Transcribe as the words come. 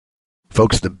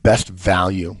Folks, the best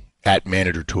value at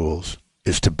Manager Tools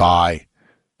is to buy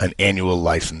an annual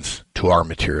license to our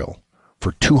material.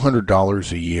 For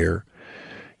 $200 a year,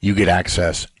 you get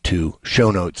access to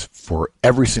show notes for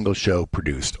every single show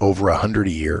produced, over 100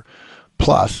 a year,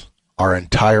 plus our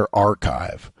entire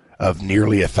archive of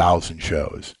nearly 1,000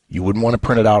 shows. You wouldn't want to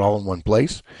print it out all in one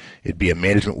place. It'd be a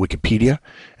management Wikipedia,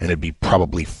 and it'd be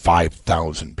probably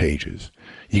 5,000 pages.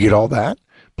 You get all that,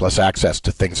 plus access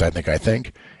to Things I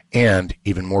Think, and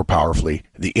even more powerfully,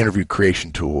 the interview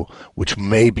creation tool, which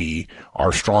may be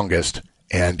our strongest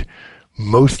and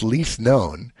most least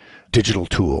known digital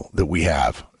tool that we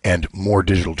have, and more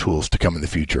digital tools to come in the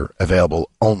future, available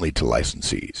only to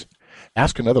licensees.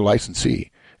 Ask another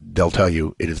licensee. They'll tell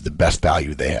you it is the best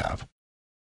value they have.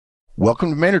 Welcome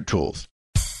to Manager Tools.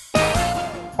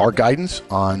 Our guidance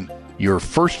on your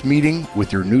first meeting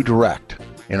with your new direct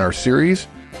in our series,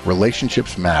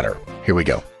 Relationships Matter. Here we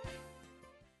go.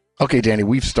 Okay, Danny,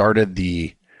 we've started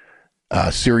the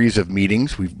series of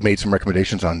meetings. We've made some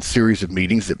recommendations on series of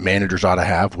meetings that managers ought to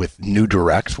have with new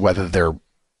directs, whether they're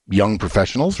young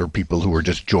professionals or people who are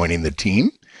just joining the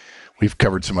team. We've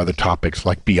covered some other topics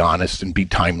like be honest and be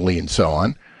timely and so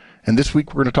on. And this week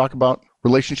we're going to talk about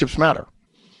relationships matter.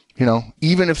 You know,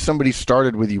 even if somebody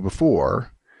started with you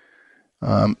before,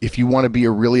 if you want to be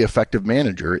a really effective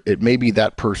manager, it may be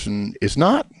that person is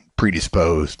not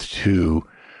predisposed to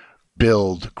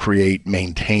build, create,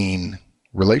 maintain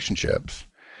relationships.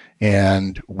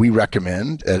 And we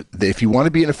recommend that if you want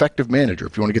to be an effective manager,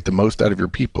 if you want to get the most out of your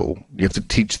people, you have to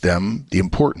teach them the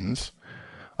importance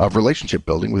of relationship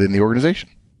building within the organization.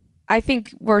 I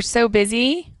think we're so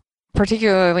busy,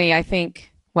 particularly,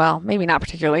 maybe not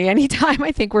particularly, anytime.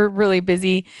 I think we're really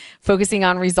busy focusing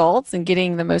on results and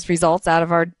getting the most results out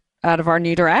of our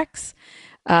new directs.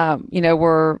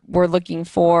 We're looking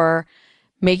for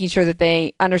making sure that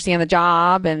they understand the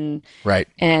job and right.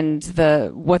 and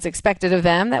what's expected of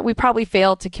them, that we probably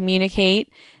fail to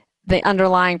communicate the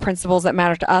underlying principles that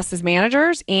matter to us as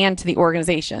managers and to the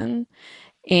organization.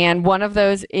 And one of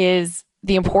those is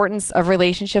the importance of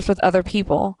relationships with other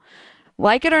people.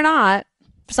 Like it or not,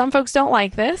 some folks don't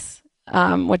like this,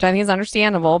 which I think is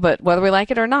understandable, but whether we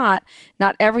like it or not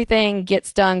everything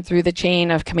gets done through the chain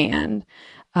of command.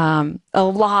 A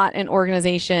lot in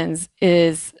organizations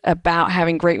is about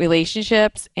having great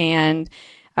relationships, and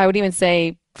I would even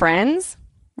say friends,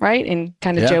 right? And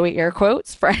kind of Joey air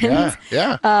quotes, friends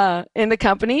in the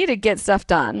company to get stuff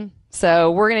done.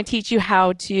 So we're going to teach you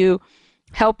how to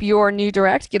help your new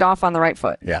direct get off on the right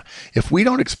foot. Yeah. If we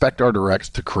don't expect our directs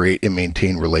to create and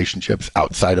maintain relationships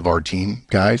outside of our team,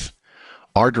 guys,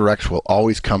 our directs will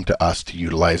always come to us to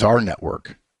utilize our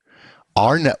network.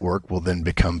 Our network will then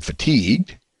become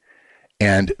fatigued,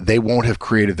 and they won't have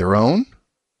created their own.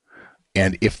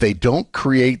 And if they don't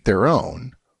create their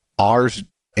own, ours,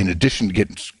 in addition to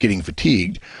getting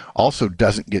fatigued, also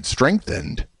doesn't get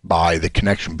strengthened by the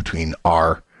connection between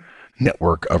our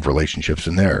network of relationships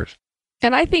and theirs.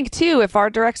 And I think, too, if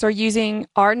our directs are using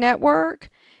our network,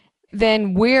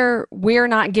 then we're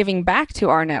not giving back to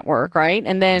our network, right?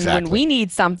 And then when we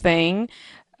need something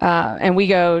and we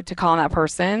go to call on that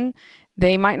person,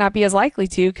 they might not be as likely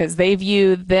to, because they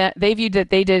viewed that they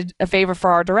did a favor for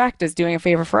our direct as doing a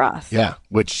favor for us. Yeah,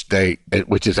 which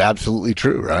is absolutely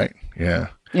true, right? Yeah.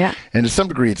 Yeah. And to some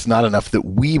degree, it's not enough that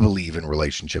we believe in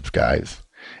relationships, guys,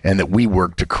 and that we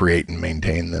work to create and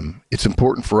maintain them. It's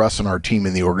important for us and our team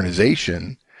in the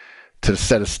organization to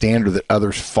set a standard that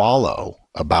others follow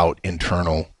about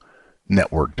internal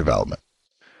network development.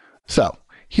 So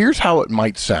here's how it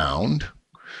might sound.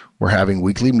 We're having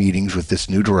weekly meetings with this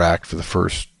new direct for the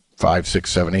first 5,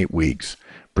 6, 7, 8 weeks,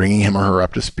 bringing him or her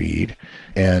up to speed.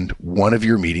 And one of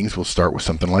your meetings will start with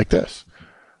something like this.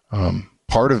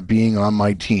 Part of being on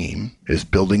my team is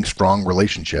building strong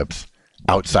relationships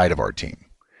outside of our team.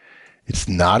 It's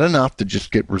not enough to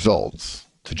just get results,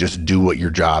 to just do what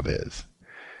your job is.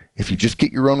 If you just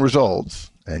get your own results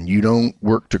and you don't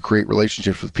work to create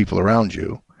relationships with people around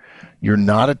you, you're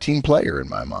not a team player in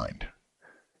my mind.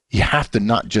 You have to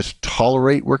not just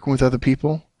tolerate working with other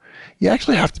people, you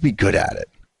actually have to be good at it.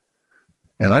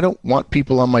 And I don't want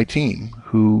people on my team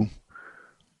who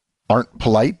aren't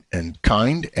polite and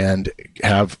kind and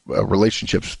have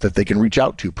relationships that they can reach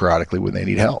out to periodically when they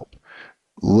need help.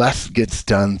 Less gets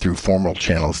done through formal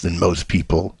channels than most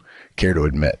people care to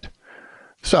admit.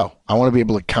 So I want to be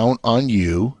able to count on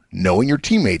you knowing your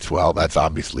teammates well. That's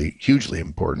obviously hugely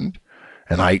important.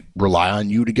 And I rely on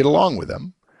you to get along with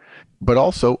them, but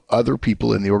also other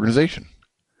people in the organization.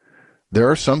 There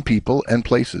are some people and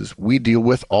places we deal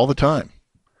with all the time.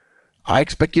 I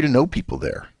expect you to know people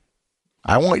there.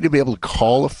 I want you to be able to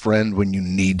call a friend when you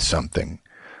need something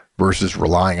versus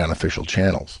relying on official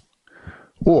channels.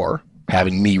 Or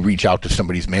having me reach out to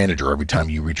somebody's manager every time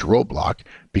you reach a roadblock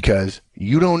because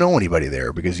you don't know anybody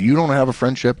there, because you don't have a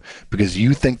friendship, because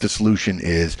you think the solution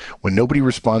is when nobody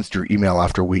responds to your email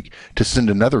after a week to send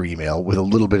another email with a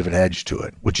little bit of an edge to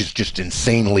it, which is just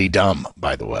insanely dumb,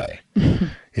 by the way.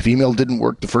 If email didn't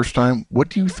work the first time,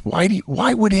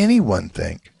 why would anyone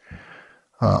think,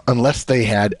 unless they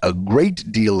had a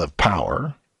great deal of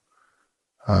power,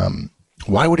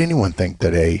 why would anyone think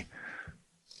that a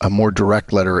more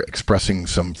direct letter expressing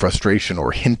some frustration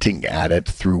or hinting at it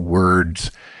through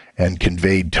words and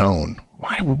conveyed tone,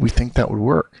 why would we think that would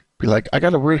work? Be like, I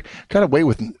got away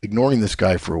with ignoring this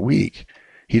guy for a week.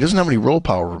 He doesn't have any role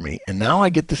power over me, and now I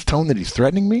get this tone that he's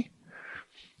threatening me?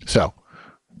 So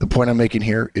the point I'm making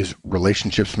here is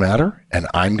relationships matter, and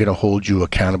I'm going to hold you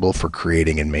accountable for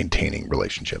creating and maintaining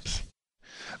relationships.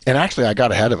 And actually, I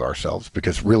got ahead of ourselves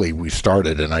because really we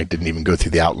started and I didn't even go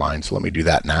through the outline, so let me do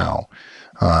that now.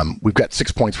 We've got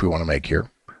 6 points we want to make here.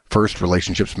 First,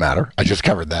 relationships matter. I just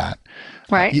covered that.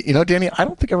 Right. You know, Danny, I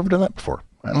don't think I've ever done that before.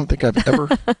 I don't think I've ever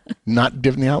not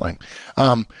given the outline.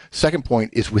 Second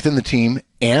point is within the team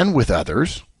and with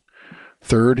others.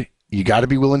 Third, you got to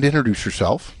be willing to introduce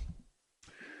yourself.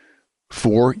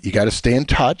 4, you got to stay in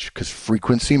touch because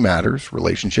frequency matters.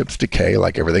 Relationships decay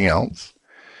like everything else.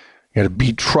 You got to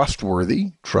be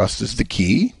trustworthy. Trust is the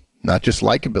key, not just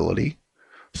likability.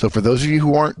 So for those of you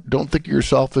who don't think of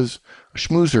yourself as a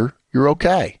schmoozer, you're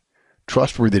okay.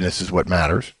 Trustworthiness is what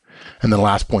matters. And then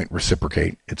last point,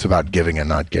 reciprocate. It's about giving and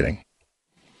not getting.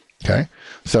 Okay?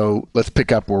 So let's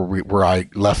pick up where I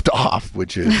left off,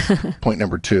 which is point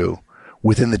number 2,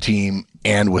 within the team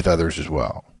and with others as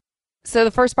well. So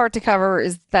the first part to cover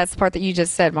that's the part that you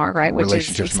just said, Mark, right? Which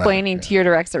is explaining to your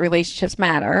directs that relationships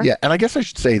matter. Yeah, and I guess I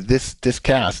should say this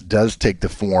cast does take the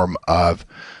form of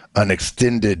an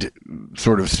extended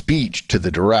sort of speech to the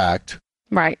direct.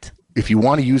 Right. If you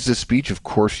want to use this speech, of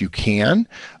course you can.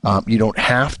 You don't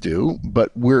have to,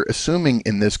 but we're assuming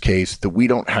in this case that we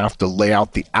don't have to lay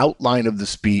out the outline of the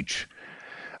speech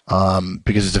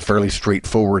because it's a fairly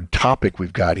straightforward topic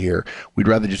we've got here. We'd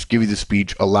rather just give you the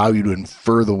speech, allow you to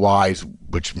infer the whys,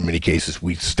 which in many cases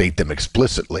we state them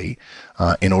explicitly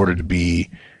in order to be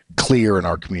clear in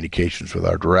our communications with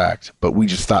our direct, but we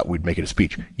just thought we'd make it a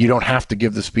speech. You don't have to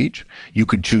give the speech. You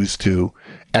could choose to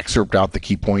excerpt out the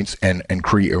key points and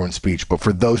create your own speech. But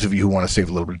for those of you who want to save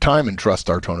a little bit of time and trust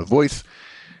our tone of voice,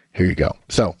 here you go.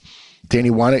 So, Danny,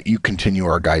 why don't you continue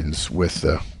our guidance with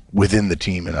within the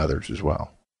team and others as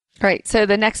well? Right. So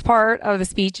the next part of the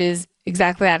speech is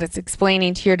exactly that. It's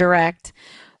explaining to your direct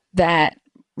that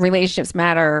relationships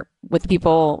matter with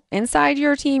people inside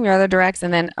your team, your other directs,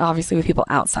 and then obviously with people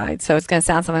outside. So it's going to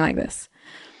sound something like this.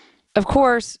 Of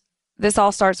course, this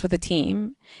all starts with a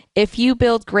team. If you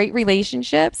build great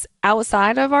relationships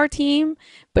outside of our team,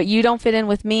 but you don't fit in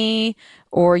with me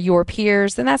or your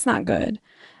peers, then that's not good.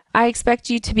 I expect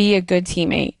you to be a good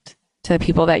teammate to the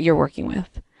people that you're working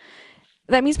with.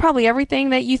 That means probably everything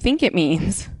that you think it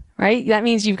means, right? That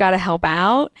means you've got to help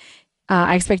out.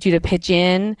 I expect you to pitch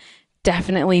in,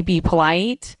 definitely be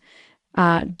polite,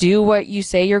 do what you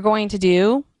say you're going to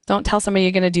do. Don't tell somebody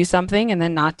you're going to do something and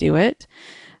then not do it.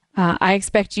 I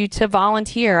expect you to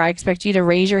volunteer. I expect you to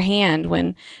raise your hand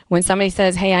when somebody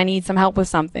says, hey, I need some help with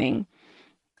something.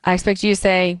 I expect you to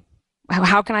say,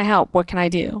 how can I help? What can I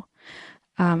do?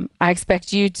 I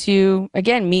expect you to,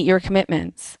 again, meet your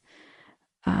commitments.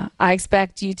 I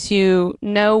expect you to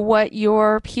know what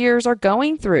your peers are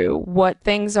going through, what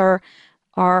things are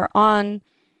on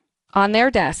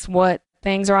their desks, what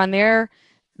things are on their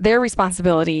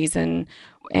responsibilities and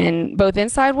both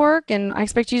inside work, and I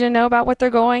expect you to know about what they're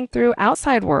going through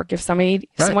outside work. If one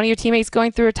of your teammates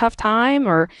going through a tough time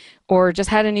or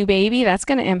just had a new baby, that's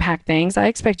going to impact things. I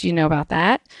expect you to know about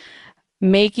that.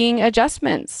 Making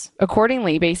adjustments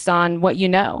accordingly based on what you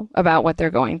know about what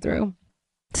they're going through.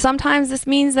 Sometimes this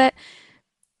means that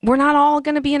we're not all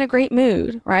going to be in a great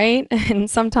mood, right? And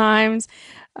sometimes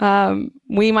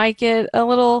we might get a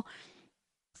little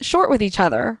short with each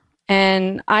other.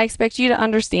 And I expect you to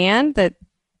understand that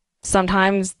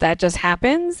sometimes that just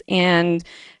happens, and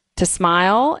to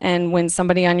smile. And when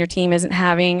somebody on your team isn't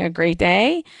having a great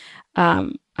day, I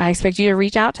expect you to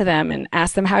reach out to them and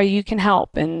ask them how you can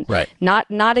help, and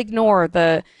not ignore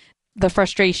the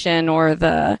frustration or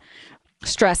the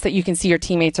stress that you can see your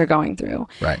teammates are going through.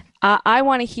 Right. I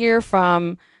want to hear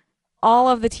from all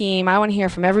of the team. I want to hear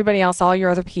from everybody else, all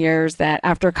your other peers, that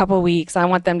after a couple of weeks, I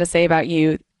want them to say about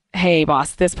you, hey,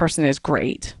 boss, this person is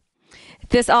great.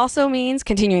 This also means,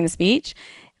 continuing the speech,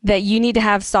 that you need to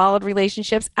have solid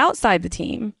relationships outside the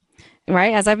team.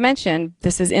 right? As I've mentioned,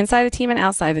 this is inside the team and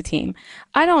outside the team.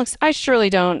 I surely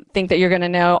don't think that you're going to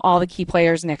know all the key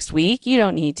players next week. You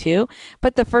don't need to.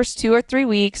 But the first 2 or 3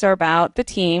 weeks are about the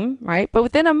team, right? But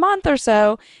within a month or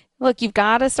so, look, you've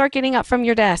got to start getting up from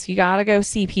your desk. You got to go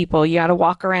see people. You got to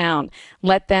walk around,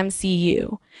 let them see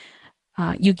you.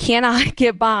 You cannot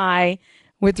get by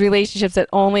with relationships that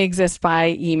only exist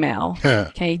by email.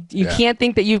 Okay. You can't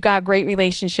think that you've got great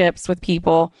relationships with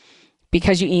people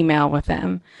because you email with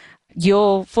them.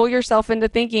 You'll fool yourself into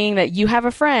thinking that you have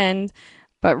a friend,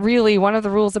 but really one of the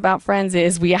rules about friends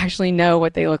is we actually know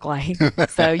what they look like.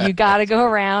 So you got to go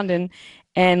around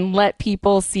and let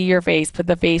people see your face, put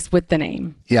the face with the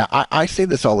name. Yeah, I say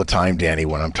this all the time, Danny,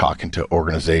 when I'm talking to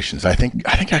organizations. I think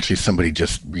actually somebody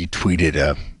just retweeted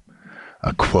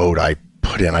a quote I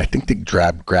put in. I think they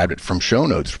grabbed it from show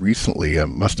notes recently. It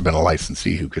must have been a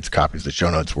licensee who gets copies of the show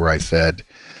notes, where I said,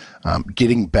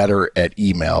 getting better at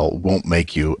email won't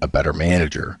make you a better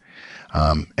manager.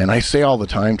 And I say all the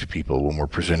time to people when we're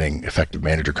presenting effective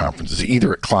manager conferences,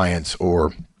 either at clients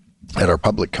or at our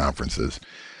public conferences,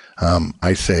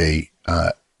 I say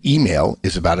email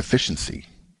is about efficiency.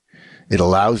 It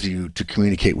allows you to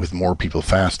communicate with more people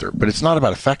faster, but it's not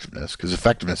about effectiveness, because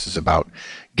effectiveness is about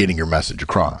getting your message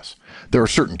across. There are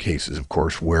certain cases, of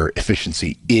course, where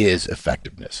efficiency is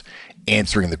effectiveness.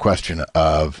 Answering the question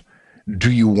of,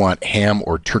 do you want ham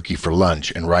or turkey for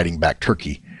lunch, and writing back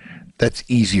turkey, that's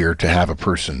easier to have a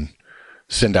person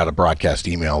send out a broadcast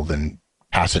email than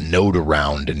pass a note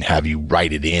around and have you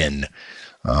write it in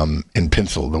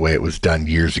pencil, the way it was done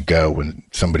years ago when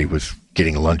somebody was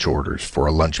getting lunch orders for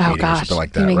a lunch meeting or something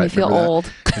like that. You make right? me feel Remember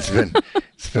old. That?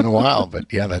 It's been a while,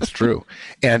 but yeah, that's true.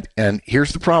 And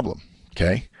here's the problem.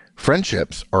 Okay,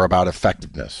 friendships are about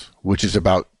effectiveness, which is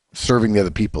about serving the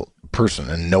other person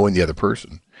and knowing the other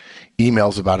person.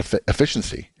 Email's about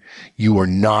efficiency. You are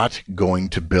not going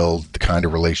to build the kind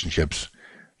of relationships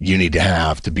you need to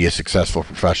have to be a successful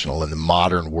professional in the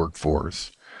modern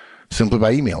workforce simply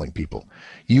by emailing people.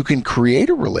 You can create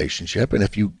a relationship, and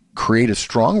if you create a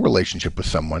strong relationship with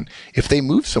someone, if they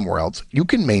move somewhere else, you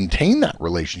can maintain that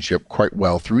relationship quite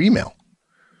well through email.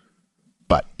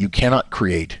 But you cannot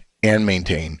create and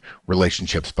maintain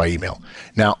relationships by email.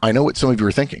 Now, I know what some of you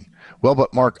are thinking. Well,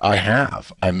 but Mark,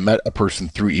 I met a person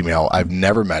through email. I've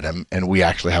never met him, and we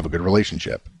actually have a good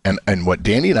relationship. And what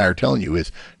Danny and I are telling you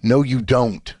is, no, you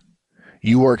don't.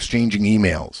 You are exchanging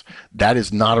emails. That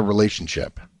is not a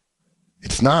relationship.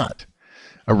 It's not.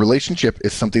 A relationship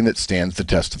is something that stands the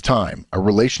test of time. A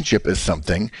relationship is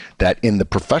something that in the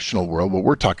professional world, what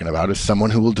we're talking about is someone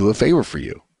who will do a favor for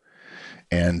you.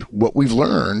 And what we've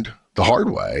learned the hard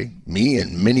way, me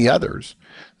and many others,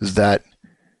 is that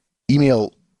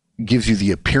email gives you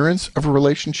the appearance of a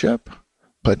relationship,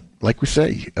 but like we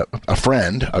say, a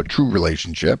friend, a true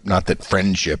relationship, not that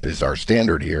friendship is our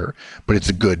standard here, but it's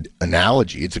a good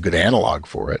analogy, it's a good analog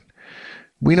for it.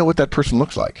 We know what that person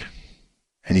looks like,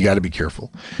 and you got to be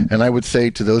careful. And I would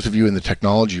say to those of you in the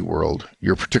technology world,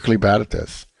 you're particularly bad at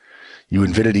this. You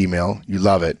invented email, you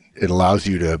love it. It allows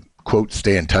you to, quote,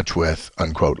 stay in touch with,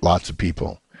 unquote, lots of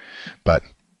people. But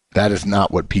that is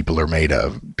not what people are made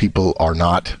of. People are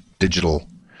not digital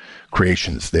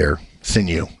creations. They're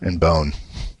sinew and bone,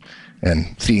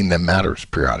 and seeing them matters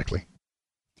periodically.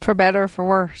 For better or for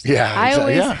worse.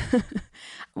 Yeah,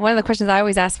 One of the questions I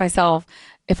always ask myself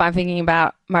if I'm thinking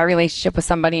about my relationship with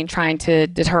somebody and trying to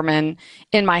determine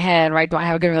in my head, right, do I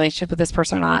have a good relationship with this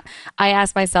person or not? I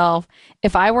ask myself,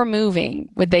 if I were moving,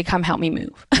 would they come help me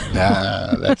move?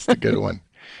 That's the good one.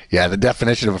 Yeah, the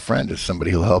definition of a friend is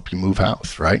somebody who'll help you move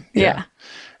house, right? Yeah.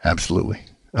 Absolutely.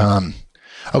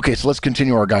 Okay, so let's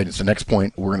continue our guidance. The next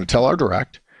point, we're going to tell our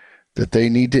direct that they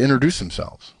need to introduce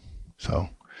themselves. So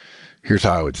here's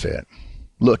how I would say it.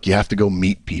 Look, you have to go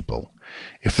meet people.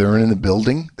 If they're in the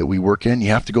building that we work in, you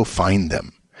have to go find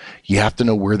them. You have to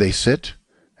know where they sit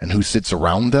and who sits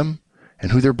around them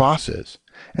and who their boss is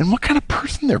and what kind of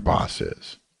person their boss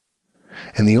is.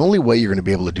 And the only way you're going to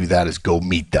be able to do that is go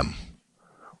meet them.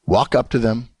 Walk up to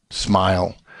them,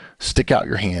 smile, stick out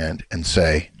your hand and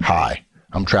say, "Hi,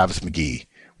 I'm Travis McGee.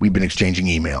 We've been exchanging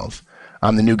emails.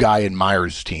 I'm the new guy in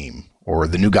Myers' team, or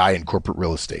the new guy in corporate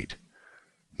real estate.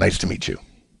 Nice to meet you."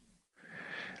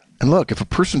 And look, if a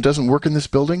person doesn't work in this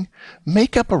building,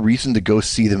 make up a reason to go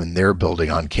see them in their building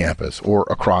on campus or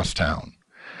across town.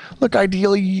 Look,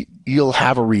 ideally, you'll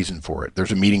have a reason for it.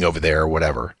 There's a meeting over there or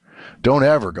whatever. Don't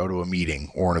ever go to a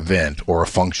meeting or an event or a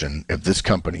function if this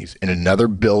company's in another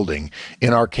building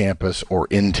in our campus or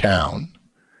in town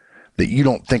that you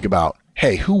don't think about,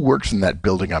 hey, who works in that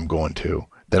building I'm going to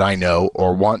that I know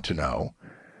or want to know,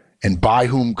 and by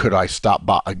whom could I stop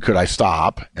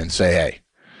and say, hey,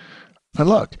 And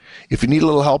look, if you need a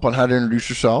little help on how to introduce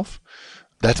yourself,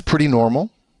 that's pretty normal.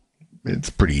 It's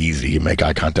pretty easy. You make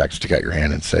eye contact, stick out your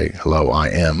hand and say, hello, I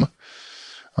am.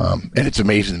 And it's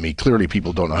amazing to me. Clearly,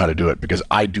 people don't know how to do it because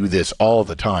I do this all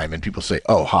the time. And people say,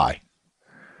 oh, hi.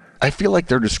 I feel like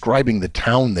they're describing the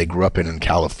town they grew up in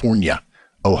California.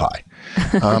 Oh, hi.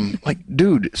 Like,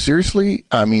 dude, seriously?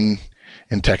 I mean,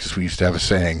 in Texas, we used to have a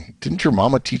saying, didn't your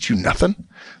mama teach you nothing?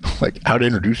 Like how to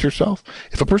introduce yourself?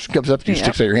 If a person comes up to you,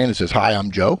 sticks out your hand and says, hi,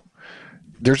 I'm Joe,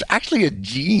 there's actually a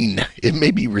gene. It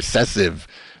may be recessive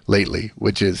lately,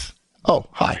 which is, oh,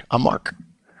 hi, I'm Mark,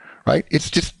 right? It's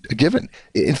just a given.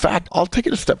 In fact, I'll take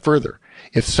it a step further.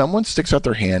 If someone sticks out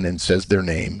their hand and says their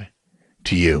name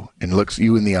to you and looks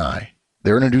you in the eye,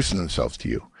 they're introducing themselves to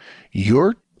you.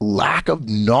 Your lack of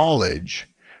knowledge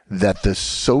that the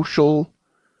social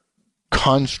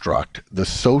construct, the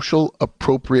social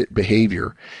appropriate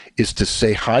behavior is to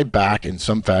say hi back in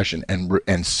some fashion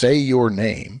and say your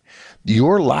name,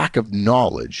 your lack of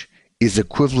knowledge is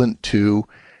equivalent to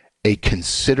a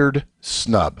considered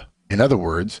snub. In other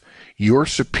words, you're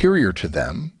superior to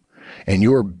them and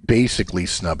you're basically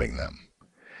snubbing them.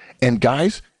 And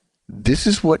guys, this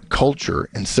is what culture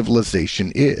and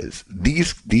civilization is.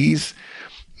 These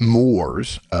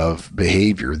mores of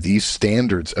behavior, these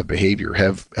standards of behavior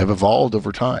have evolved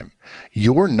over time.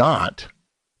 You're not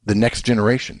the next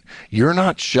generation. You're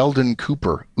not Sheldon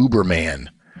Cooper, Uberman,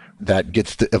 that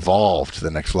gets to evolve to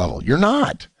the next level. You're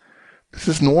not. This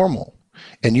is normal.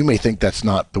 And you may think that's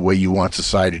not the way you want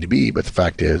society to be, but the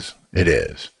fact is, it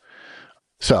is.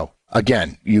 So,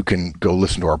 again, you can go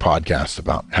listen to our podcast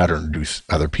about how to introduce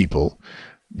other people.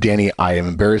 Danny, I am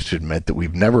embarrassed to admit that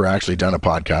we've never actually done a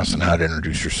podcast on how to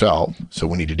introduce yourself, so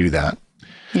we need to do that.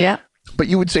 Yeah. But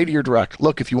you would say to your direct,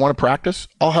 look, if you want to practice,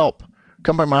 I'll help.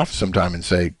 Come by my office sometime and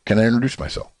say, can I introduce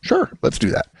myself? Sure, let's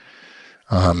do that.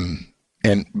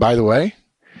 And by the way,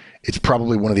 it's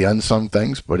probably one of the unsung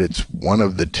things, but it's one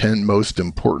of the 10 most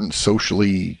important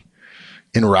socially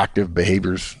interactive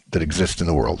behaviors that exist in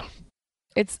the world.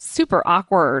 It's super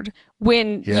awkward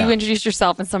when you introduce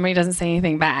yourself and somebody doesn't say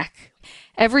anything back.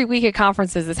 Every week at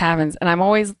conferences this happens, and I'm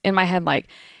always in my head like,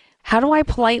 how do I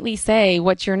politely say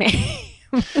what's your name?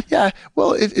 Yeah,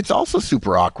 well, it's also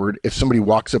super awkward if somebody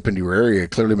walks up into your area,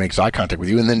 clearly makes eye contact with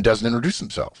you, and then doesn't introduce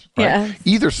themselves. Right? Yeah.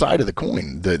 Either side of the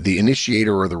coin, the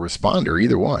initiator or the responder,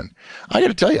 either one. I got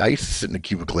to tell you, I used to sit in a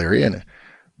cubicle area, and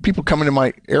people come into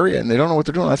my area, and they don't know what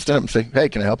they're doing. I stand up and say, hey,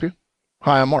 can I help you?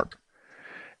 Hi, I'm Mark.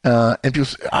 And people,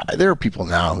 there are people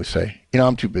now who say,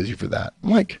 I'm too busy for that. I'm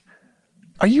like,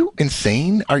 are you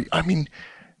insane?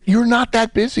 You're not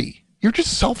that busy. You're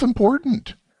just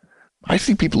self-important. I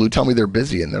see people who tell me they're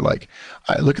busy and they're like,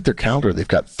 I look at their calendar, they've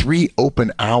got 3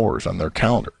 open hours on their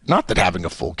calendar. Not that having a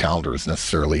full calendar is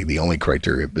necessarily the only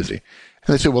criteria of busy.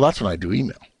 And they say, well, that's when I do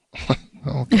email.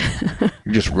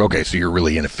 Okay. So you're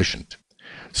really inefficient.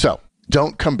 So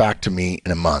don't come back to me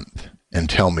in a month and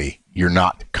tell me you're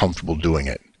not comfortable doing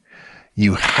it.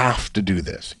 You have to do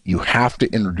this. You have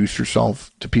to introduce yourself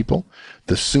to people.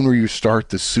 The sooner you start,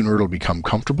 the sooner it'll become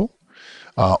comfortable,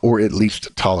 or at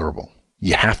least tolerable.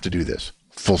 You have to do this,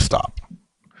 full stop.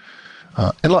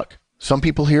 And look, some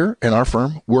people here in our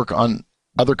firm work on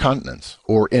other continents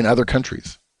or in other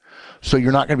countries. So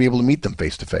you're not going to be able to meet them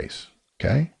face to face,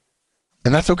 okay?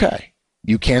 And that's okay.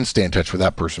 You can stay in touch with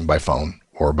that person by phone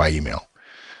or by email.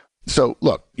 So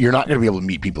look, you're not going to be able to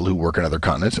meet people who work in other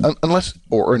continents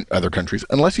or in other countries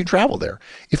unless you travel there.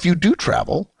 If you do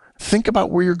travel, think about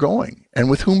where you're going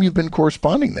and with whom you've been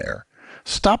corresponding there.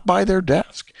 Stop by their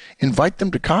desk. Invite them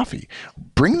to coffee.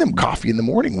 Bring them coffee in the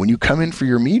morning when you come in for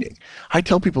your meeting. I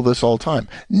tell people this all the time.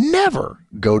 Never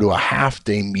go to a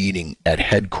half-day meeting at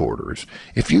headquarters.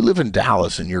 If you live in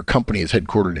Dallas and your company is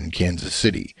headquartered in Kansas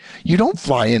City, you don't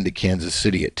fly into Kansas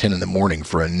City at 10 in the morning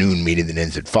for a noon meeting that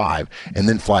ends at 5 and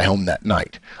then fly home that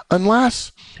night.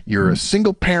 Unless you're a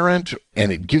single parent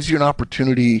and it gives you an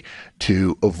opportunity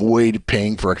to avoid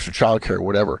paying for extra childcare or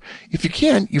whatever. If you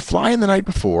can, you fly in the night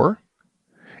before.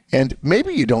 And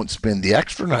maybe you don't spend the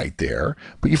extra night there,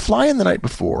 but you fly in the night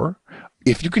before.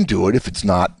 If you can do it, if it's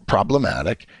not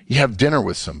problematic, you have dinner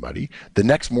with somebody. The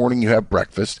next morning you have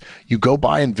breakfast. You go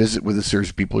by and visit with a series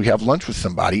of people. You have lunch with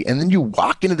somebody, and then you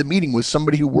walk into the meeting with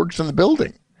somebody who works in the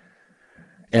building.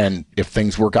 And if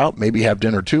things work out, maybe have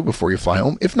dinner too before you fly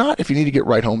home. If not, if you need to get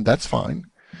right home, that's fine.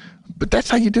 But that's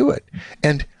how you do it.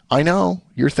 And I know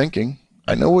you're thinking,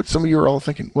 I know what some of you are all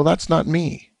thinking. Well, that's not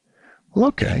me. Well,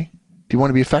 okay. Do you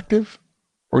want to be effective,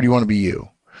 or do you want to be you?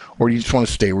 Or do you just want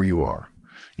to stay where you are?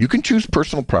 You can choose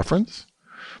personal preference,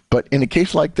 But in a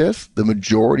case like this, the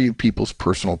majority of people's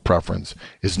personal preference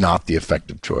is not the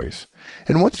effective choice.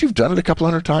 And once you've done it a couple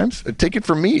hundred times, take it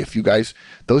from me. If you guys,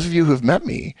 those of you who have met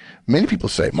me, many people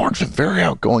say, Mark's a very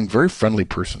outgoing, very friendly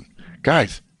person.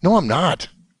 Guys, no, I'm not.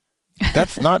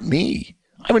 That's not me.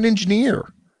 I'm an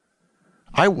engineer.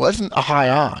 I wasn't a high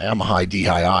I. I'm a high D,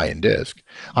 high I in DISC.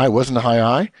 I wasn't a high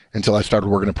I until I started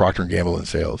working at Procter & Gamble in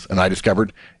sales, and I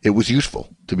discovered it was useful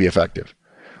to be effective.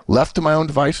 Left to my own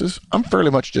devices, I'm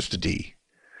fairly much just a D.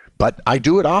 But I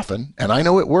do it often, and I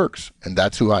know it works, and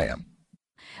that's who I am.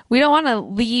 We don't want to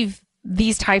leave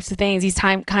these types of things, these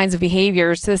kinds of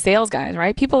behaviors to the sales guys,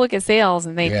 right? People look at sales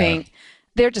and they think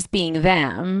they're just being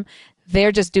them.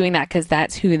 They're just doing that because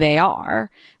that's who they are,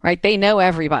 right? They know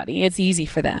everybody. It's easy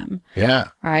for them. Yeah.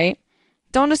 Right?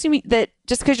 Don't assume that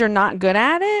just because you're not good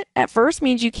at it at first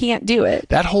means you can't do it.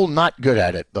 That whole not good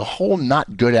at it, the whole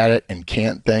not good at it and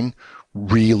can't thing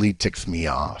really ticks me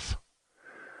off.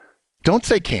 Don't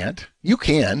say can't. You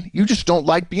can. You just don't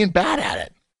like being bad at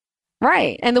it.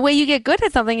 Right. And the way you get good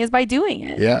at something is by doing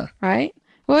it. Yeah. Right?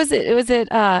 What was it? Was it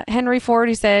Henry Ford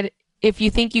who said, if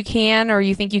you think you can or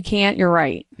you think you can't, you're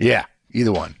right. Yeah.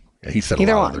 Either one. Yeah, he said a lot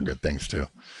of other good things too.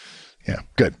 Yeah.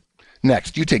 Good.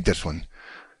 Next, you take this one.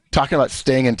 Talking about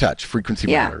staying in touch,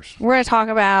 frequency matters. We're going to talk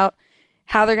about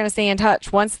how they're going to stay in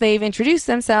touch once they've introduced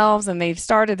themselves and they've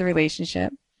started the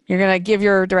relationship. You're going to give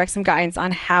your direct some guidance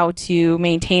on how to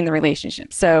maintain the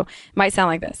relationship. So it might sound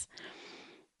like this.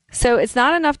 So it's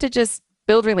not enough to just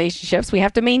build relationships. We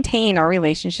have to maintain our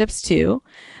relationships too.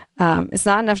 It's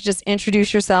not enough to just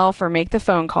introduce yourself or make the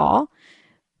phone call.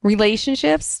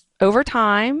 Relationships over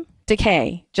time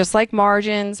decay, just like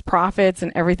margins, profits,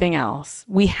 and everything else.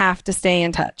 We have to stay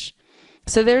in touch.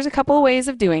 So there's a couple of ways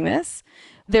of doing this.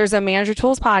 There's a Manager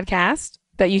Tools podcast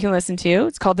that you can listen to.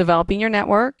 It's called Developing Your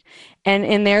Network. And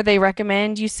in there, they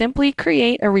recommend you simply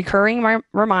create a recurring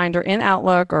reminder in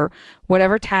Outlook or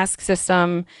whatever task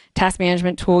system, task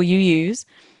management tool you use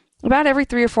about every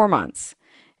 3 or 4 months.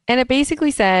 And it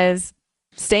basically says,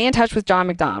 stay in touch with John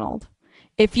McDonald.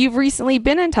 If you've recently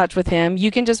been in touch with him,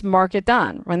 you can just mark it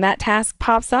done. When that task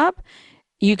pops up,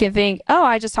 you can think, oh,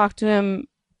 I just talked to him,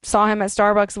 saw him at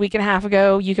Starbucks a week and a half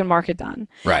ago. You can mark it done.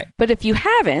 Right. But if you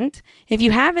haven't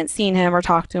seen him or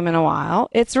talked to him in a while,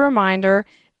 it's a reminder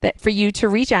that for you to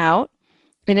reach out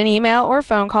in an email or a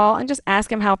phone call and just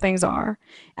ask him how things are.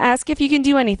 Ask if you can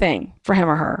do anything for him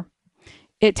or her.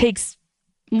 It takes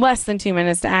less than 2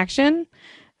 minutes to action.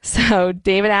 So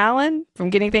David Allen from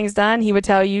Getting Things Done, he would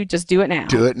tell you, just do it now.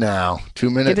 Do it now.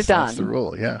 2 minutes. Get it done. That's the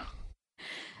rule. Yeah.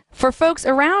 For folks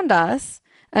around us,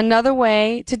 another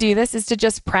way to do this is to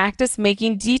just practice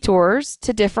making detours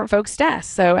to different folks'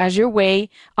 desks. So as you're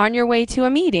on your way to a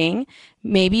meeting,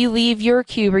 maybe you leave your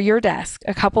cube or your desk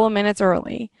a couple of minutes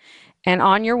early. And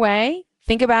on your way,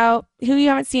 think about who you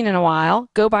haven't seen in a while.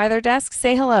 Go by their desk,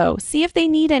 say hello, see if they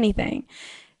need anything.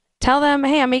 Tell them,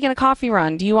 hey, I'm making a coffee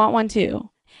run. Do you want one too?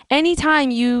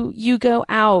 Anytime you go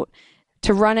out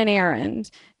to run an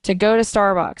errand, to go to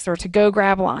Starbucks or to go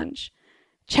grab lunch,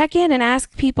 check in and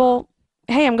ask people,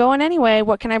 hey, I'm going anyway.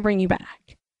 What can I bring you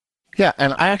back? Yeah,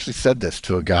 and I actually said this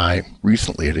to a guy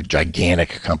recently at a gigantic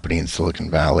company in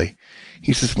Silicon Valley.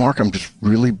 He says, Mark, I'm just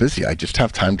really busy. I just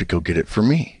have time to go get it for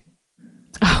me.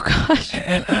 Oh, gosh.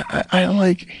 And I'm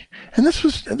like, and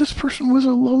this person was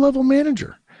a low-level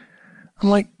manager. I'm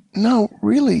like, no,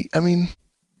 really? I mean,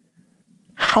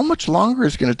 how much longer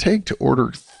is it going to take to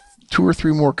order 2 or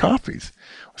 3 more coffees?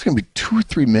 It's going to be 2 or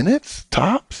 3 minutes,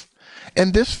 tops.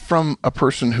 And this from a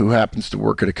person who happens to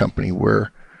work at a company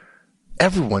where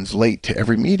everyone's late to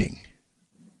every meeting.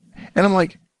 And I'm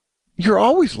like, you're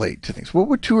always late to things. What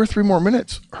would 2 or 3 more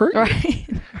minutes hurt you? Right.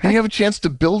 And you have a chance to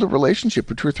build a relationship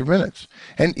for 2 or 3 minutes.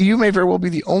 And you may very well be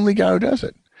the only guy who does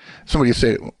it. Somebody will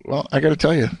say, well, I got to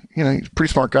tell you, he's a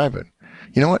pretty smart guy, but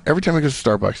you know what? Every time he goes to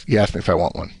Starbucks, he asks me if I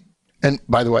want one. And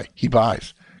by the way, he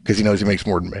buys because he knows he makes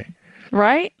more than me.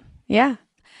 Right? Yeah.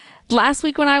 Last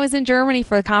week when I was in Germany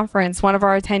for the conference, one of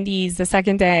our attendees, the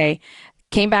second day,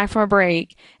 came back from a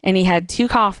break and he had 2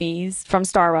 coffees from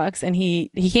Starbucks. And he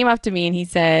came up to me and he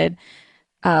said,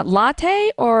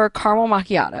 latte or caramel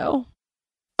macchiato?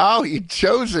 Oh, he'd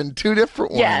chosen 2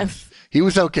 different ones. Yes. He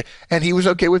was okay. And he was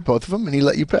okay with both of them and he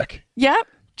let you pick. Yep.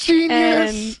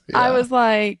 Genius. And I was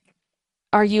like,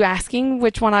 are you asking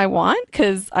which one I want?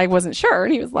 Because I wasn't sure.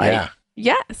 And he was like,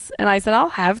 yes. And I said, I'll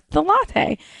have the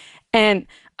latte. And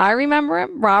I remember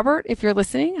him. Robert, if you're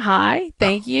listening, hi,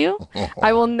 thank you.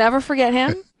 I will never forget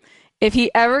him. If he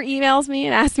ever emails me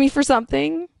and asks me for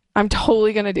something, I'm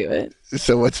totally going to do it.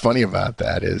 So what's funny about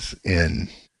that is in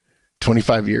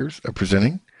 25 years of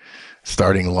presenting,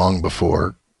 starting long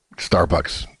before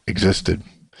Starbucks existed,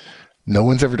 No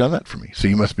one's ever done that for me. So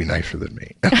you must be nicer than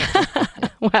me.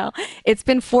 Well, it's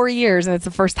been 4 years and it's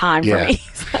the first time for me.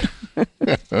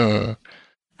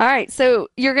 All right. So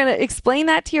you're going to explain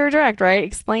that to your direct, right?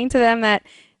 Explain to them that,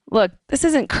 look, this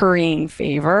isn't currying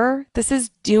favor. This is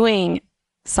doing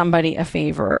somebody a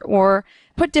favor. Or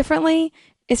put differently,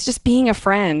 it's just being a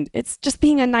friend. It's just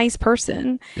being a nice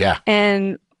person. Yeah.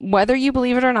 And whether you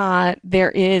believe it or not, there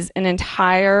is an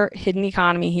entire hidden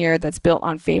economy here that's built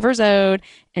on favors owed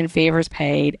and favors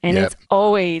paid. And it's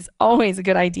always, always a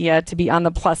good idea to be on the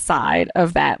plus side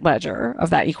of that ledger, of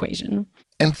that equation.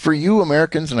 And for you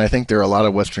Americans, and I think there are a lot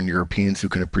of Western Europeans who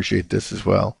can appreciate this as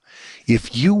well,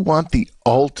 if you want the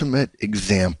ultimate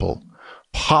example,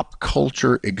 pop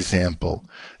culture example,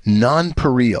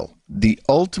 nonpareil, the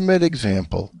ultimate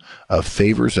example of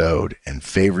favors owed and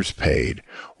favors paid,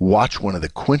 watch one of the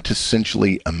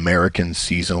quintessentially American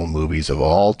seasonal movies of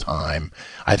all time.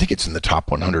 I think it's in the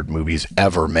top 100 movies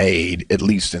ever made, at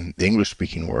least in the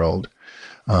English-speaking world.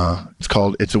 It's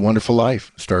called It's a Wonderful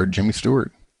Life, starred Jimmy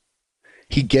Stewart.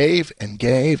 He gave and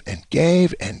gave and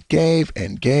gave and gave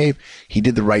and gave. He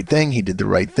did the right thing. He did the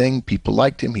right thing. People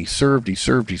liked him. He served.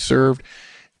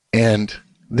 And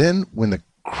then when the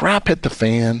crap hit the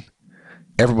fan,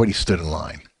 everybody stood in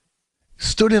line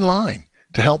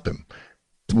to help him,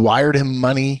 wired him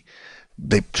money.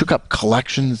 They took up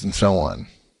collections and so on.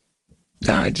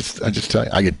 I just tell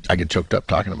you, I get choked up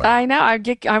talking about it. I know.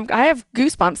 I have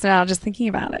goosebumps now just thinking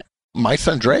about it. My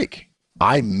son Drake,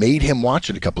 I made him watch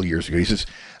it a couple of years ago. He says,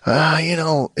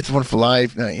 It's a Wonderful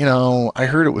Life. I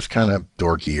heard it was kind of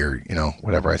dorky or,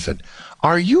 whatever. I said,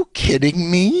 are you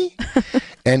kidding me?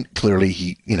 And clearly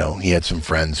he had some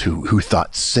friends who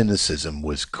thought cynicism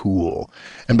was cool.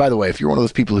 And by the way, if you're one of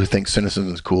those people who think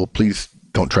cynicism is cool, please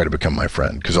don't try to become my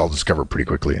friend because I'll discover it pretty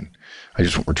quickly and I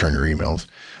just won't return your emails.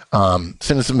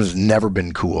 Cynicism has never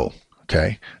been cool.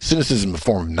 Okay. Cynicism is a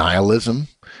form of nihilism,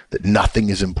 that nothing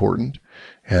is important.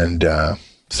 And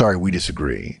sorry, we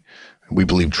disagree. We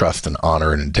believe trust and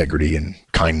honor and integrity and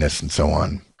kindness and so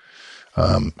on.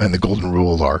 And the golden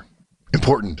rule are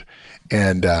important.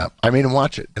 And I made him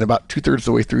watch it. And about 2/3 of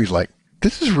the way through, he's like,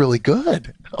 this is really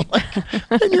good. I'm like,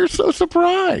 and you're so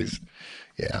surprised.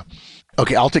 Yeah.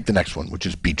 Okay, I'll take the next one, which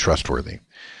is be trustworthy.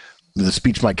 The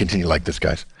speech might continue like this,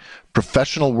 guys.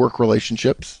 Professional work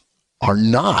relationships are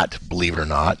not, believe it or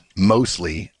not,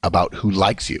 mostly about who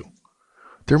likes you.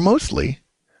 They're mostly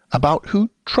about who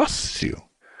trusts you.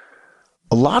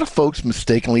 A lot of folks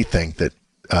mistakenly think that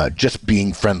just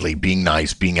being friendly, being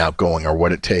nice, being outgoing are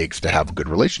what it takes to have good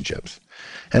relationships.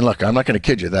 And look, I'm not going to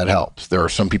kid you, that helps. There are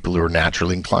some people who are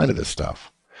naturally inclined to this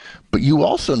stuff. But you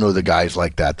also know the guys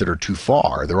like that are too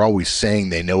far. They're always saying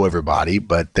they know everybody,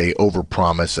 but they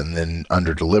overpromise and then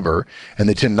underdeliver, and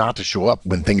they tend not to show up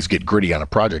when things get gritty on a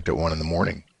project at 1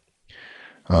 a.m.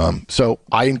 So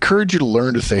I encourage you to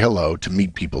learn to say hello, to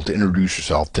meet people, to introduce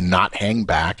yourself, to not hang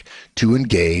back, to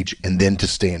engage, and then to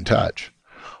stay in touch.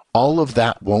 All of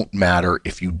that won't matter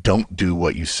if you don't do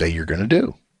what you say you're going to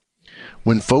do.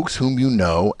 When folks whom you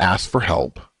know ask for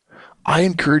help, I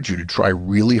encourage you to try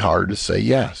really hard to say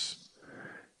yes.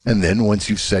 And then once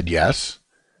you've said yes,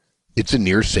 it's a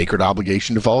near sacred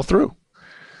obligation to follow through.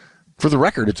 For the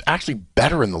record, it's actually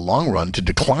better in the long run to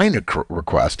decline a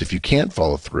request if you can't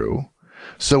follow through.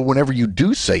 So whenever you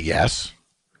do say yes,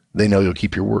 they know you'll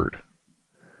keep your word.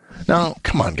 Now,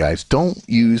 come on, guys, don't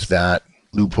use that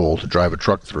loophole to drive a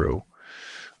truck through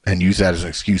and use that as an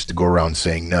excuse to go around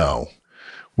saying no.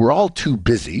 We're all too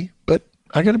busy, but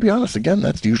I got to be honest, again,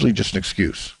 that's usually just an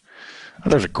excuse.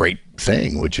 There's a great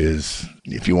saying, which is,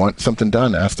 if you want something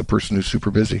done, ask the person who's super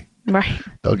busy. Right.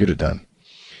 They'll get it done.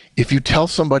 If you tell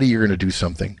somebody you're going to do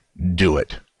something, do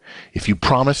it. If you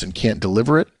promise and can't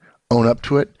deliver it, own up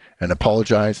to it and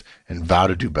apologize and vow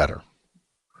to do better.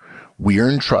 We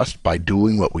earn trust by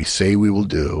doing what we say we will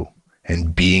do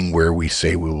and being where we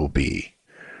say we will be.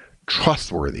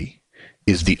 Trustworthy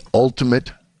is the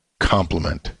ultimate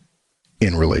compliment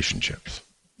in relationships.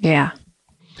 Yeah.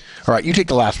 All right, you take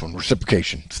the last one,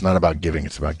 reciprocation. It's not about giving,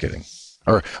 it's about getting.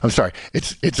 Or, I'm sorry,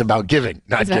 it's about giving,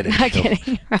 not getting. Not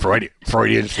getting.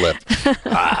 Freudian slip.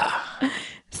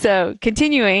 So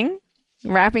continuing,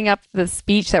 wrapping up the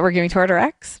speech that we're giving to our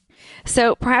directs.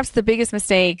 So perhaps the biggest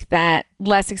mistake that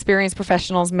less experienced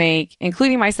professionals make,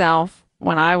 including myself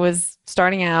when I was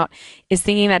starting out, is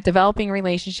thinking that developing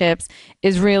relationships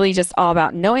is really just all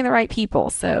about knowing the right people.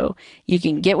 So you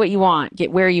can get what you want,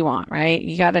 get where you want, right?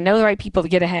 You got to know the right people to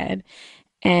get ahead.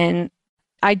 And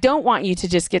I don't want you to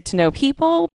just get to know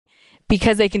people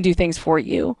because they can do things for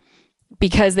you.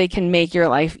 because they can make your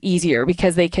life easier,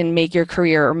 because they can make your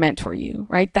career or mentor you,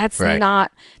 right? That's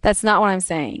not what I'm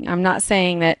saying. I'm not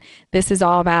saying that this is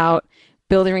all about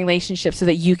building relationships so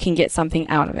that you can get something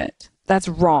out of it. That's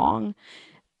wrong.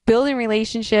 Building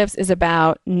relationships is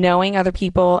about knowing other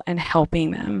people and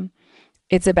helping them.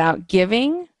 It's about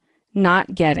giving,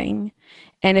 not getting.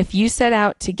 And if you set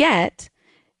out to get,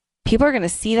 people are going to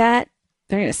see that.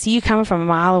 They're going to see you coming from a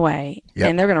mile away,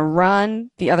 and they're going to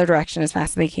run the other direction as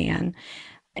fast as they can.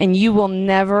 And you will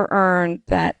never earn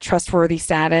that trustworthy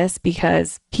status,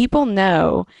 because people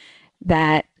know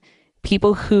that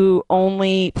people who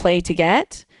only play to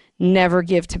get never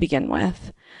give to begin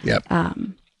with. Yep.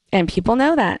 And people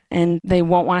know that, and they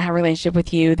won't want to have a relationship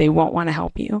with you. They won't want to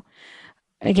help you.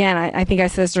 Again, I think I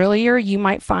said this earlier, you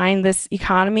might find this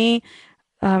economy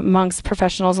amongst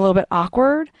professionals a little bit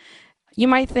awkward. You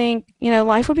might think,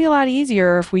 life would be a lot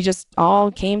easier if we just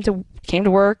all came to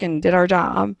work and did our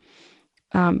job.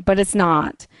 But it's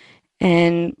not.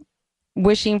 And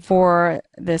wishing for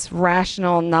this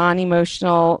rational,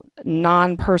 non-emotional,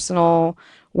 non-personal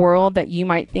world that you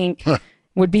might think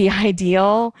would be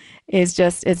ideal it's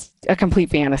a complete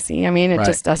fantasy. I mean, it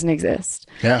just doesn't exist.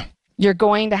 Yeah. You're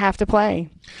going to have to play.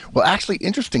 Well, actually,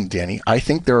 interesting, Danny. I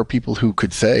think there are people who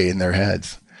could say in their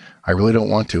heads, I really don't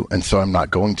want to, and so I'm not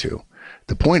going to.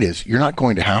 The point is, you're not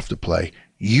going to have to play.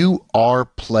 You are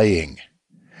playing.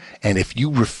 And if you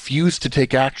refuse to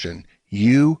take action,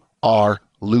 you are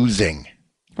losing.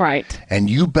 Right. And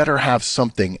you better have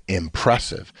something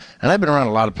impressive. And I've been around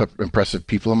a lot of impressive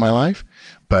people in my life,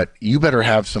 but you better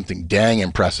have something dang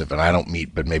impressive. And I don't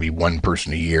meet but maybe one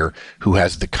person a year who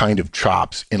has the kind of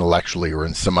chops intellectually or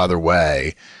in some other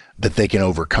way that they can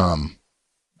overcome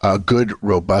a good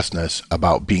robustness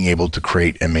about being able to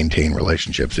create and maintain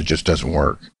relationships. It just doesn't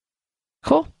work.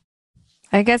 Cool.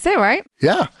 I guess it, right?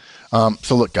 Yeah.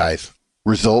 So look, guys,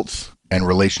 results and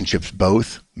relationships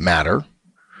both matter.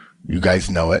 You guys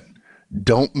know it.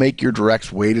 Don't make your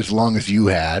directs wait as long as you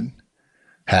had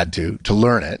to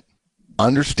learn it,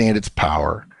 understand its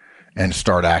power, and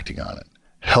start acting on it.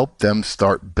 Help them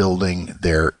start building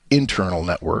their internal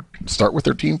network. Start with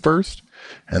their team first,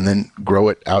 and then grow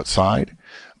it outside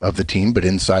of the team, but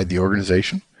inside the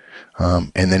organization.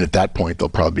 And then at that point, they'll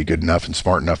probably be good enough and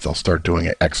smart enough, they'll start doing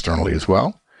it externally as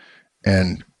well.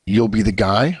 And you'll be the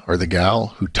guy or the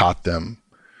gal who taught them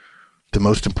the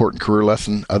most important career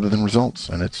lesson other than results,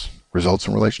 and it's results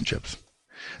and relationships.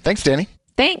 Thanks, Danny.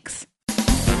 Thanks.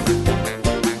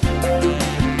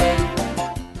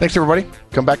 Thanks, everybody.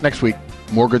 Come back next week.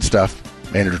 More good stuff.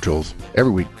 Manager Tools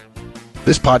every week.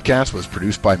 This podcast was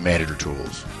produced by Manager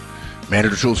Tools.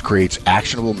 Manager Tools creates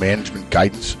actionable management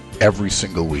guidance every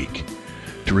single week.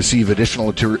 To receive additional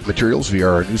materials via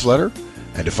our newsletter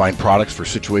and to find products for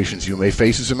situations you may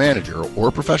face as a manager or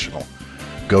a professional,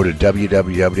 go to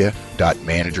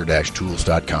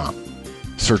www.manager-tools.com.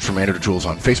 Search for Manager Tools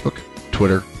on Facebook,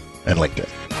 Twitter, and LinkedIn.